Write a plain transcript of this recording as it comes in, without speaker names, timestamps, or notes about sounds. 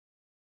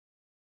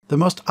The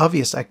most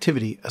obvious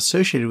activity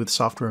associated with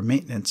software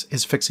maintenance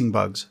is fixing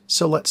bugs,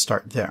 so let's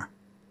start there.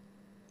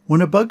 When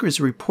a bug is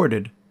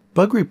reported,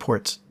 bug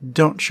reports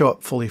don't show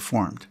up fully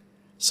formed.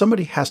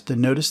 Somebody has to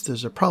notice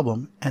there's a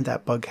problem and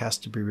that bug has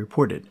to be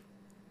reported.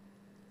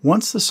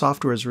 Once the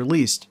software is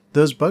released,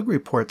 those bug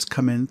reports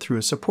come in through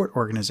a support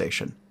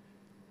organization.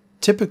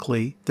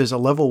 Typically, there's a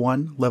Level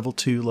 1, Level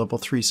 2, Level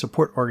 3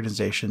 support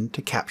organization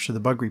to capture the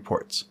bug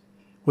reports,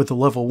 with the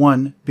Level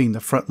 1 being the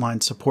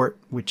frontline support,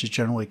 which is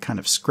generally kind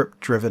of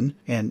script-driven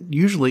and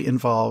usually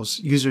involves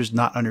users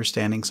not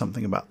understanding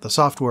something about the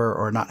software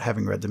or not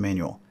having read the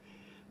manual.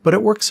 But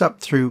it works up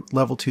through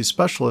Level 2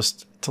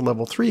 specialists to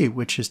Level 3,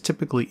 which is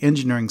typically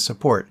engineering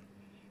support.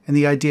 And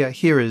the idea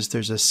here is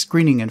there's a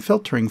screening and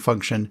filtering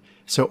function,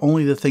 so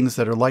only the things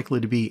that are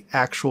likely to be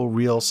actual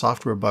real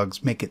software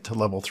bugs make it to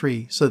Level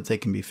 3 so that they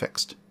can be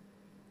fixed.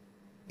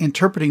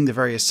 Interpreting the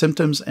various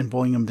symptoms and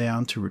boiling them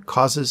down to root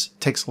causes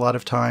takes a lot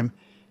of time,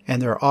 and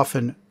there are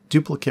often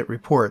duplicate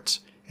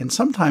reports, and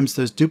sometimes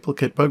those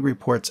duplicate bug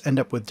reports end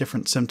up with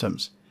different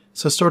symptoms,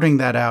 so sorting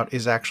that out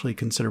is actually a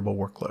considerable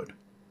workload.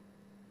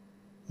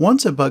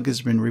 Once a bug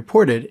has been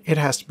reported, it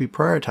has to be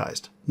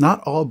prioritized.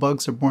 Not all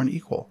bugs are born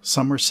equal.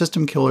 Some are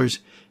system killers,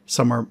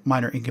 some are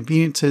minor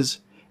inconveniences,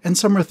 and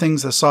some are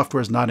things the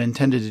software is not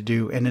intended to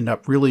do and end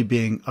up really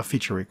being a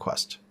feature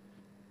request.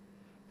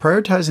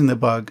 Prioritizing the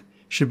bug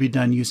should be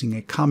done using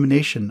a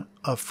combination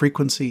of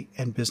frequency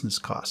and business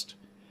cost.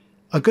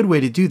 A good way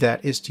to do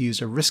that is to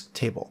use a risk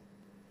table.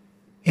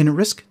 In a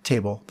risk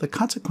table, the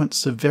consequence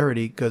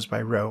severity goes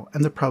by row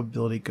and the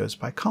probability goes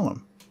by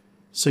column.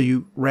 So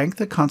you rank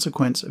the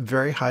consequence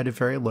very high to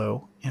very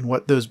low, and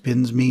what those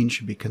bins mean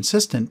should be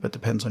consistent, but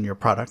depends on your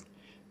product.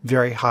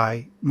 Very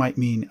high might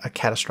mean a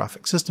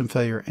catastrophic system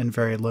failure, and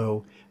very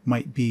low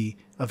might be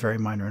a very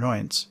minor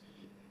annoyance.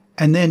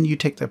 And then you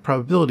take the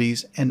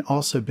probabilities and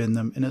also bin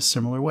them in a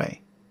similar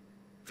way.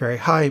 Very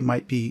high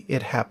might be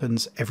it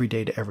happens every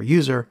day to every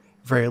user,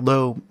 very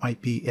low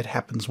might be it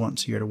happens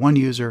once a year to one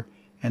user,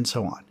 and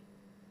so on.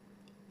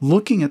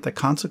 Looking at the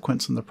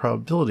consequence and the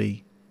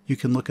probability, you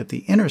can look at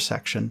the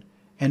intersection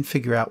and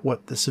figure out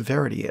what the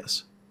severity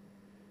is.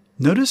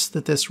 Notice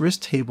that this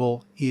risk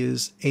table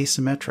is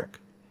asymmetric.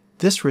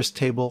 This risk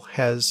table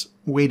has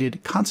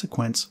weighted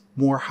consequence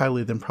more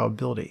highly than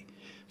probability.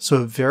 So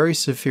a very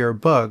severe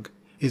bug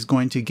is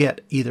going to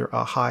get either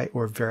a high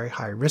or very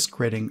high risk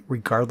rating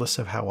regardless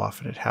of how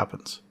often it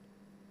happens.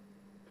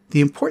 The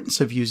importance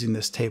of using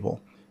this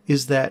table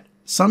is that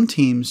some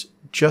teams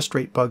just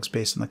rate bugs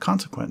based on the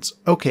consequence.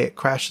 Okay, it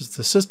crashes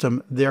the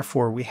system,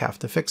 therefore we have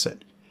to fix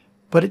it.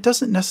 But it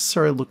doesn't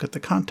necessarily look at the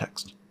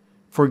context.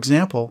 For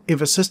example,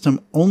 if a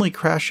system only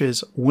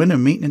crashes when a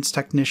maintenance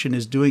technician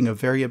is doing a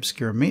very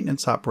obscure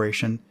maintenance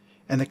operation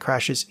and the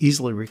crash is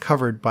easily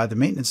recovered by the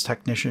maintenance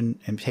technician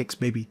and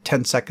takes maybe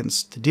 10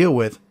 seconds to deal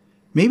with,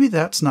 maybe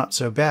that's not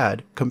so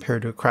bad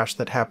compared to a crash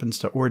that happens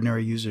to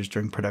ordinary users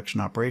during production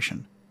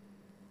operation.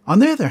 On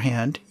the other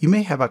hand, you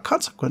may have a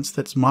consequence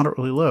that's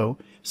moderately low,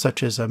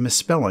 such as a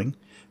misspelling,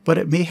 but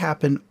it may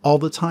happen all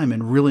the time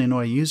and really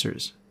annoy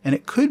users. And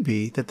it could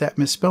be that that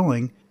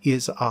misspelling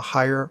is a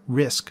higher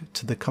risk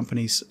to the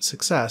company's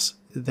success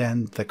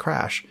than the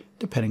crash,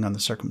 depending on the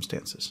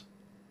circumstances.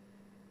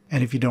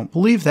 And if you don't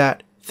believe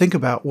that, think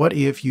about what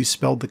if you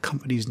spelled the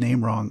company's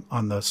name wrong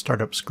on the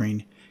startup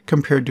screen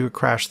compared to a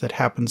crash that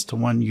happens to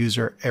one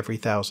user every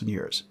 1,000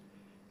 years.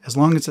 As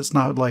long as it's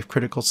not a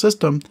life-critical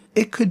system,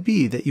 it could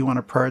be that you want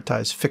to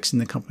prioritize fixing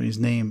the company's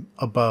name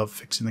above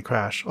fixing the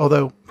crash,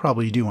 although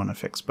probably you do want to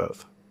fix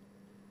both.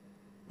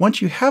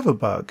 Once you have a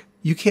bug,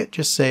 you can't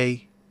just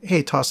say,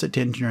 hey, toss it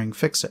to engineering,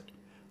 fix it.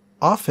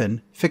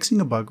 Often,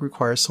 fixing a bug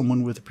requires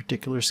someone with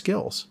particular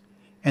skills,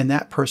 and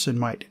that person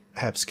might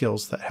have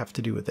skills that have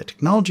to do with the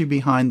technology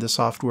behind the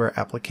software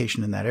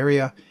application in that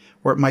area,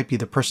 or it might be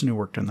the person who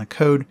worked on the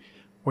code,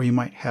 or you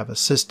might have a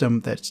system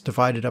that's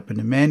divided up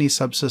into many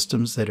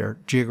subsystems that are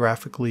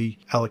geographically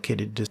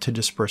allocated to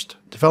dispersed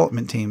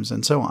development teams,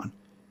 and so on.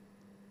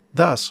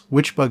 Thus,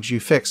 which bugs you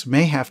fix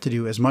may have to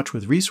do as much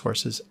with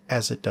resources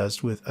as it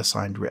does with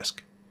assigned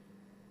risk.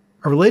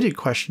 A related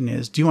question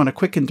is, do you want a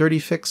quick and dirty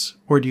fix,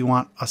 or do you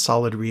want a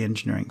solid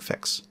re-engineering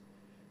fix?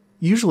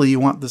 Usually you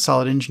want the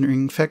solid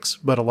engineering fix,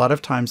 but a lot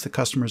of times the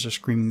customers are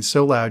screaming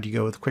so loud you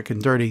go with quick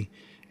and dirty,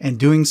 and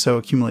doing so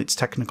accumulates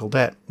technical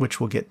debt,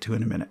 which we'll get to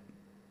in a minute.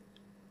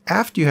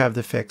 After you have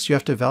the fix, you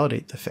have to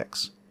validate the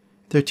fix.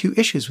 There are two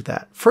issues with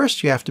that.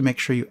 First, you have to make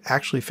sure you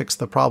actually fix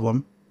the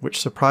problem,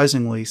 which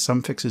surprisingly,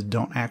 some fixes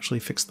don't actually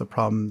fix the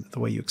problem the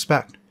way you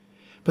expect.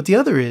 But the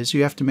other is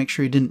you have to make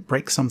sure you didn't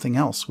break something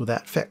else with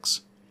that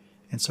fix.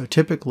 And so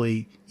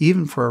typically,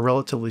 even for a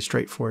relatively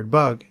straightforward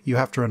bug, you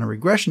have to run a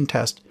regression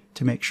test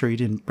to make sure you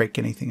didn't break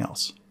anything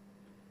else.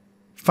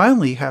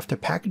 Finally, you have to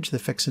package the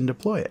fix and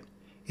deploy it.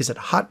 Is it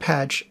a hot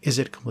patch? Is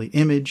it a complete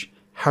image?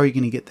 How are you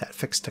going to get that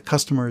fix to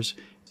customers?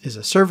 Is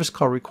a service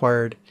call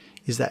required?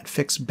 Is that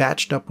fix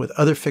batched up with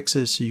other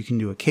fixes so you can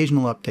do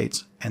occasional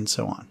updates, and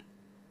so on?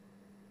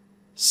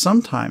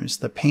 Sometimes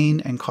the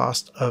pain and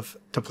cost of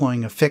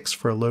deploying a fix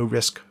for a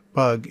low-risk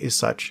bug is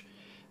such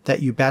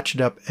that you batch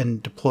it up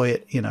and deploy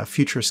it in a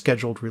future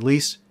scheduled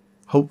release,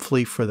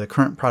 hopefully for the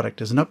current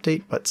product as an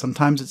update, but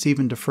sometimes it's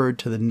even deferred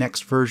to the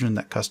next version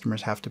that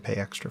customers have to pay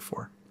extra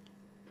for.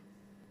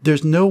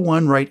 There's no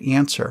one right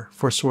answer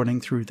for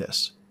sorting through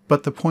this,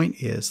 but the point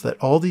is that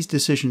all these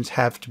decisions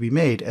have to be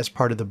made as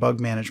part of the bug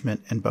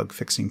management and bug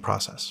fixing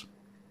process.